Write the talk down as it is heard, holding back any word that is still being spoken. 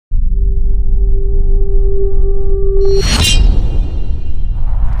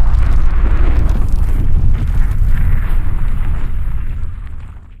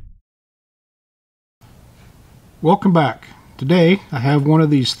Welcome back. Today I have one of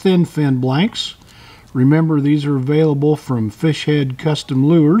these ThinFin blanks. Remember, these are available from Fishhead Custom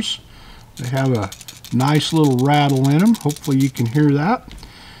Lures. They have a nice little rattle in them. Hopefully you can hear that.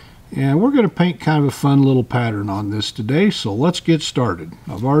 And we're going to paint kind of a fun little pattern on this today, so let's get started.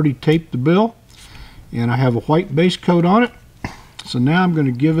 I've already taped the bill and I have a white base coat on it. So now I'm going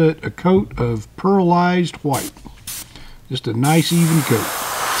to give it a coat of pearlized white. Just a nice even coat.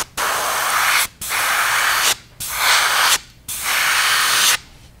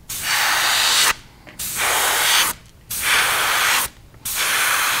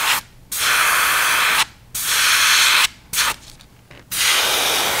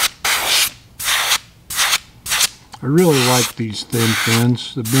 I really like these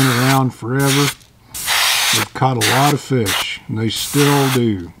ThinFins. They've been around forever. They've caught a lot of fish, and they still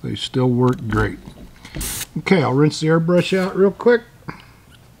do. They still work great. Okay, I'll rinse the airbrush out real quick.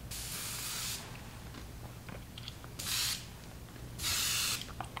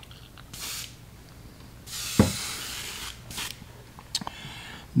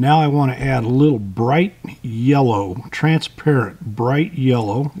 Now I want to add a little bright yellow, transparent bright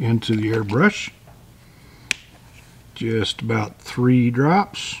yellow into the airbrush. Just about 3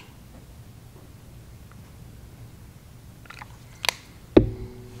 drops.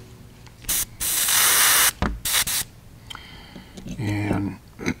 And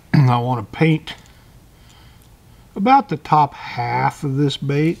I want to paint about the top half of this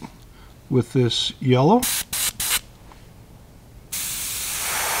bait with this yellow.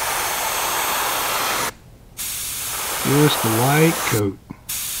 Just a light coat.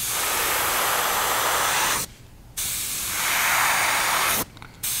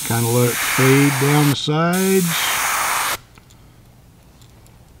 Kind of let it fade down the sides.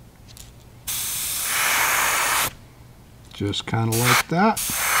 Just kind of like that.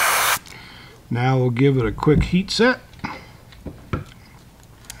 Now we'll give it a quick heat set.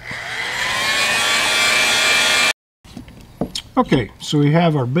 Okay, so we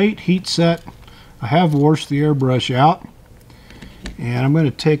have our bait heat set. I have washed the airbrush out. And I'm going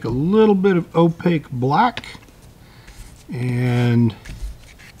to take a little bit of opaque black and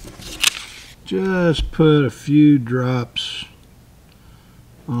just put a few drops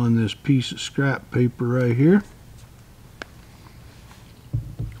on this piece of scrap paper right here.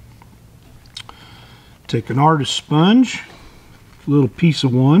 Take an artist sponge, a little piece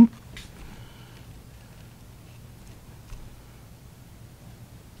of one.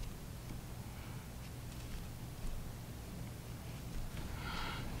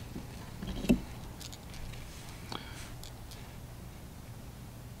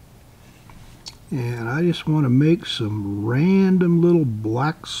 And I just want to make some random little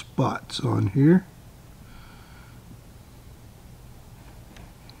black spots on here.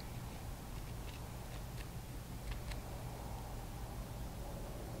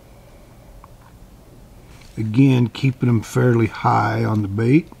 Again, keeping them fairly high on the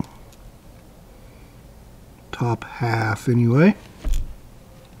bait. Top half anyway.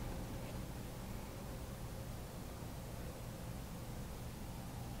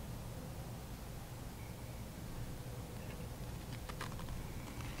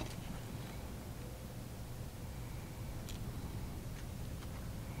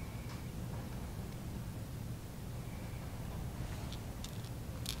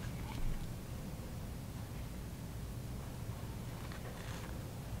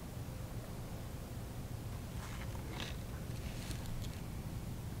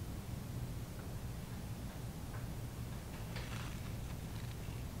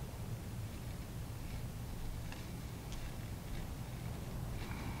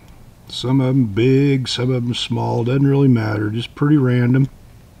 Some of them big, some of them small, doesn't really matter, just pretty random.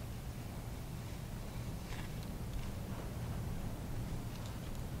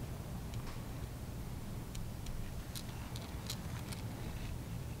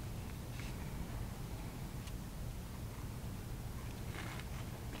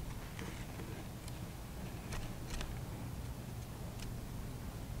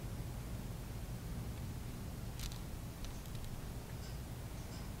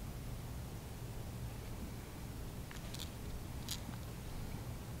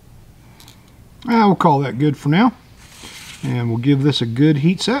 We'll call that good for now, and we'll give this a good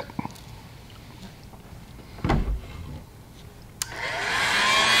heat set.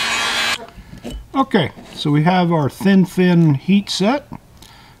 Okay, so we have our ThinFin heat set.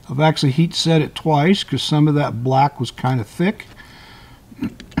 I've actually heat set it twice because some of that black was kind of thick.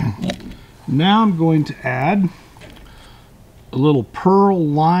 Now I'm going to add a little pearl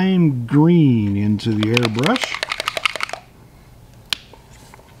lime green into the airbrush.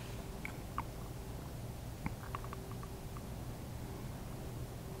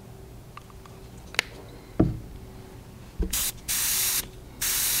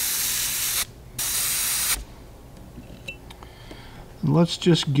 let's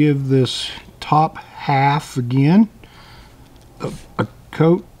just give this top half again a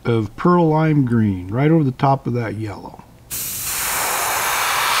coat of pearl lime green right over the top of that yellow.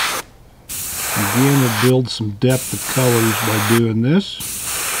 Again, it builds some depth of colors by doing this.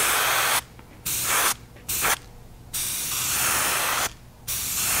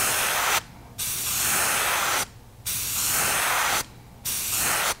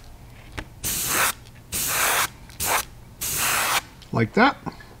 Like that.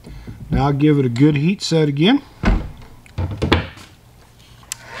 Now I'll give it a good heat set again.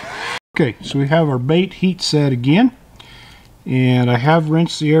 Okay, so we have our bait heat set again, and I have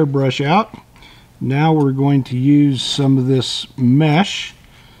rinsed the airbrush out. Now we're going to use some of this mesh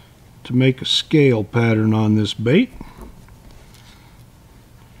to make a scale pattern on this bait.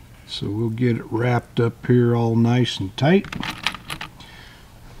 So we'll get it wrapped up here all nice and tight.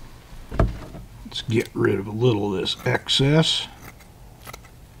 Let's get rid of a little of this excess.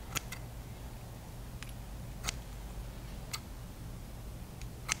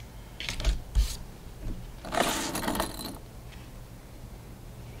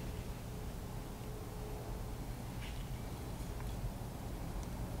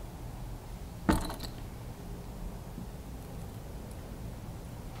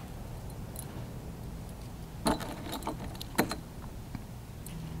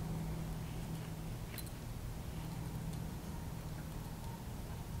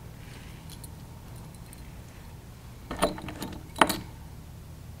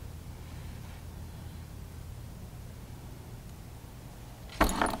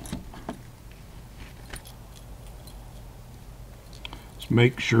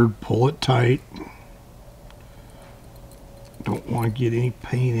 Make sure to pull it tight. Don't want to get any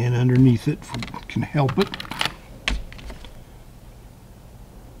paint in underneath it if we can help it.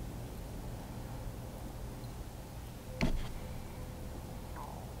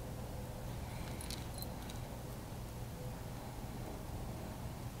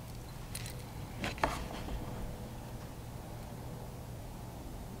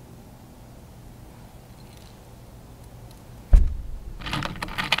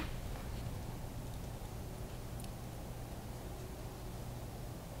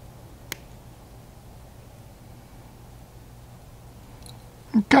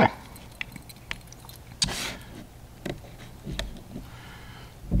 Okay.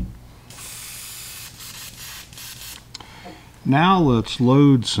 Now let's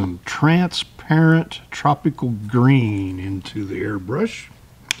load some transparent tropical green into the airbrush.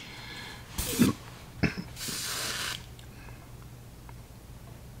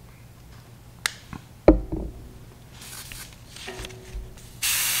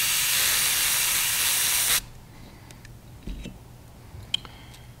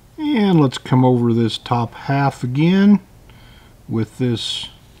 And let's come over this top half again with this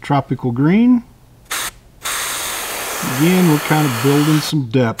tropical green. Again, we're kind of building some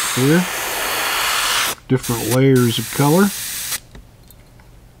depth here. Different layers of color.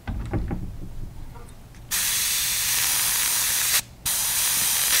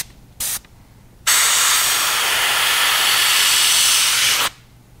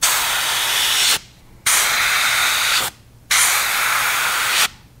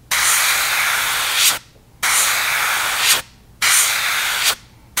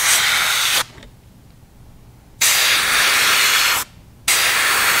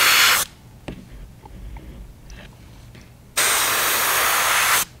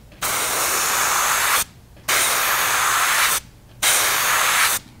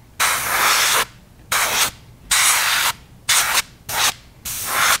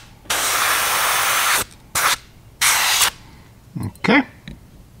 Okay.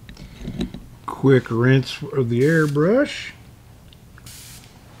 Quick rinse of the airbrush.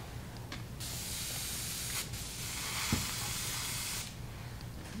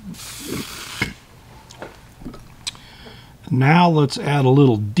 Now let's add a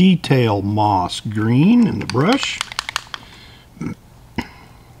little detail moss green in the brush.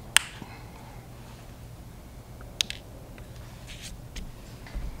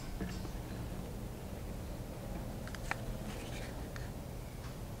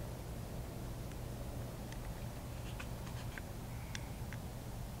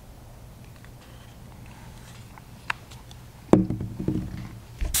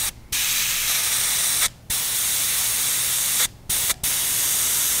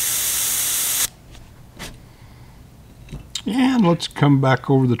 And let's come back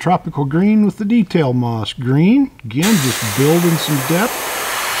over the tropical green with the detail moss green. Again, just building some depth.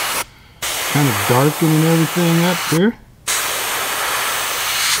 Kind of darkening everything up here.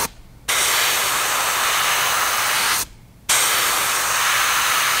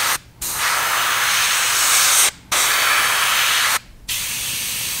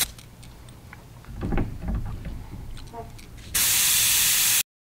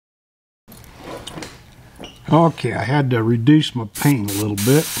 Okay, I had to reduce my paint a little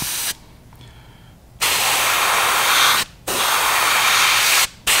bit.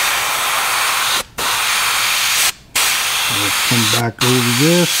 Let's come back over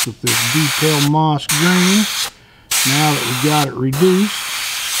this with this detail moss green. Now that we got it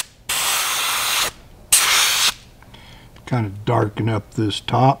reduced, kind of darken up this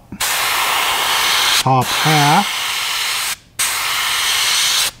top half.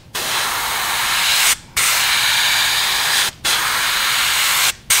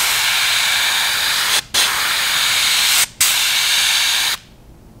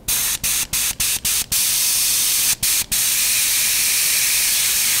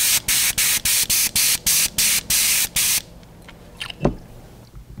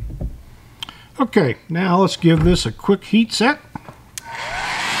 Okay, now let's give this a quick heat set.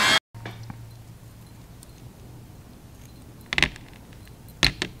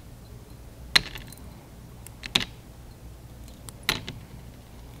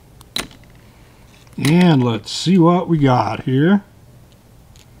 And let's see what we got here.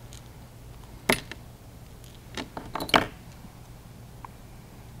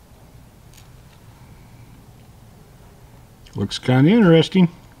 Looks kind of interesting.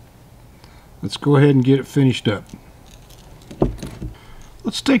 Let's go ahead and get it finished up.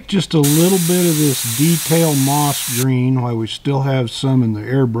 Let's take just a little bit of this detail moss green while we still have some in the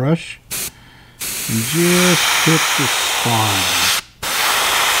airbrush and just hit the spine.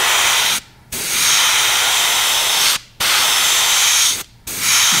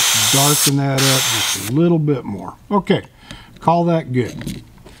 Just darken that up just a little bit more. Okay, call that good.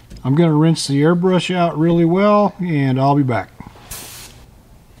 I'm going to rinse the airbrush out really well and I'll be back.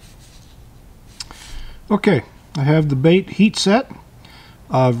 Okay, I have the bait heat set.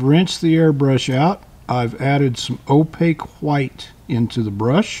 I've rinsed the airbrush out. I've added some opaque white into the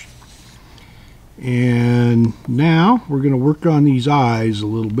brush. And now we're going to work on these eyes a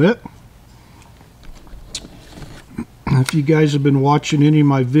little bit. If you guys have been watching any of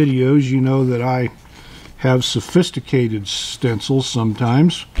my videos, you know that I have sophisticated stencils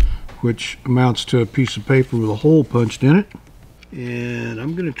sometimes, which amounts to a piece of paper with a hole punched in it. And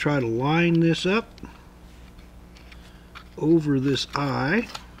I'm going to try to line this up over this eye.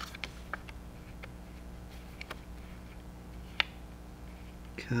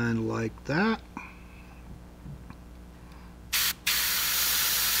 Kind of like that.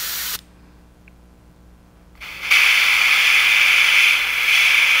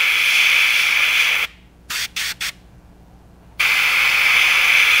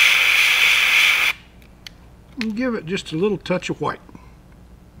 And give it just a little touch of white.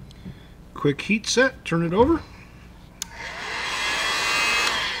 Quick heat set, turn it over.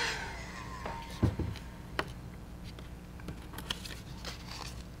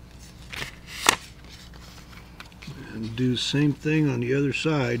 And do the same thing on the other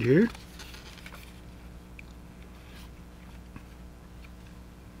side here.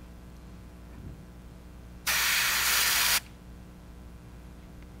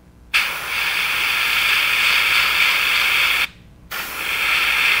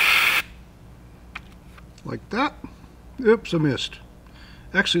 Like that. Oops, I missed.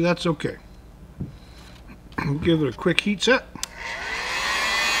 Actually, that's okay. Give it a quick heat set.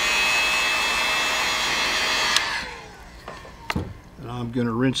 And I'm going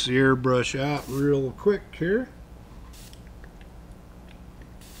to rinse the airbrush out real quick here.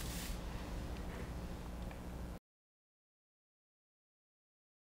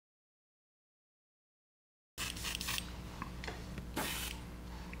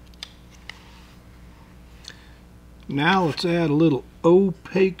 Now let's add a little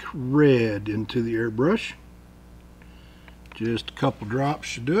opaque red into the airbrush. Just a couple drops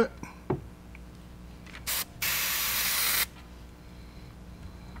should do it.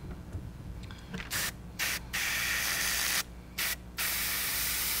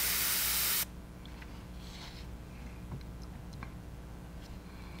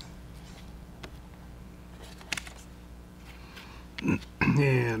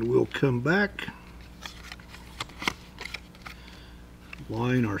 And we'll come back,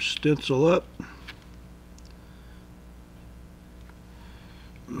 line our stencil up,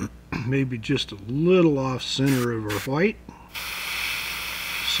 maybe just a little off center of our white,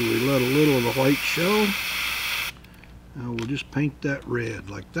 so we let a little of the white show. Now we'll just paint that red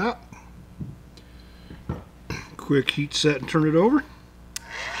like that. Quick heat set and turn it over.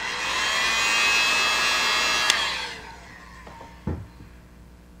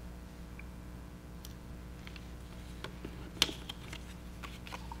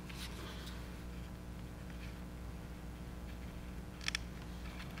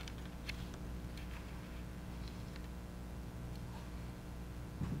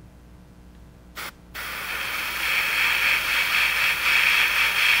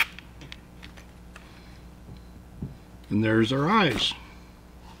 And there's our eyes.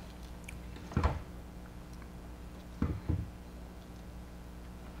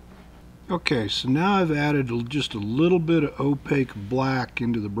 Okay, so now I've added just a little bit of opaque black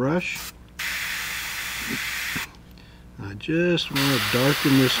into the brush. I just want to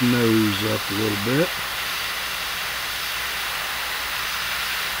darken this nose up a little bit.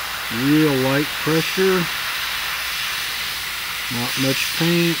 Real light pressure. Not much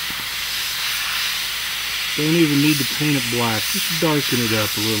paint. Don't even need to paint it black. Just darken it up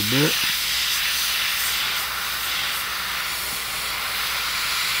a little bit.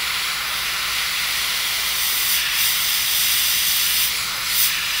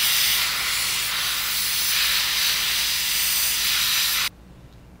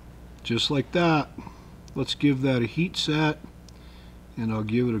 Just like that. Let's give that a heat set, and I'll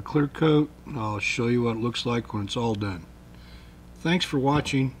give it a clear coat. I'll show you what it looks like when it's all done. Thanks for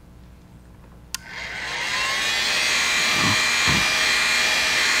watching.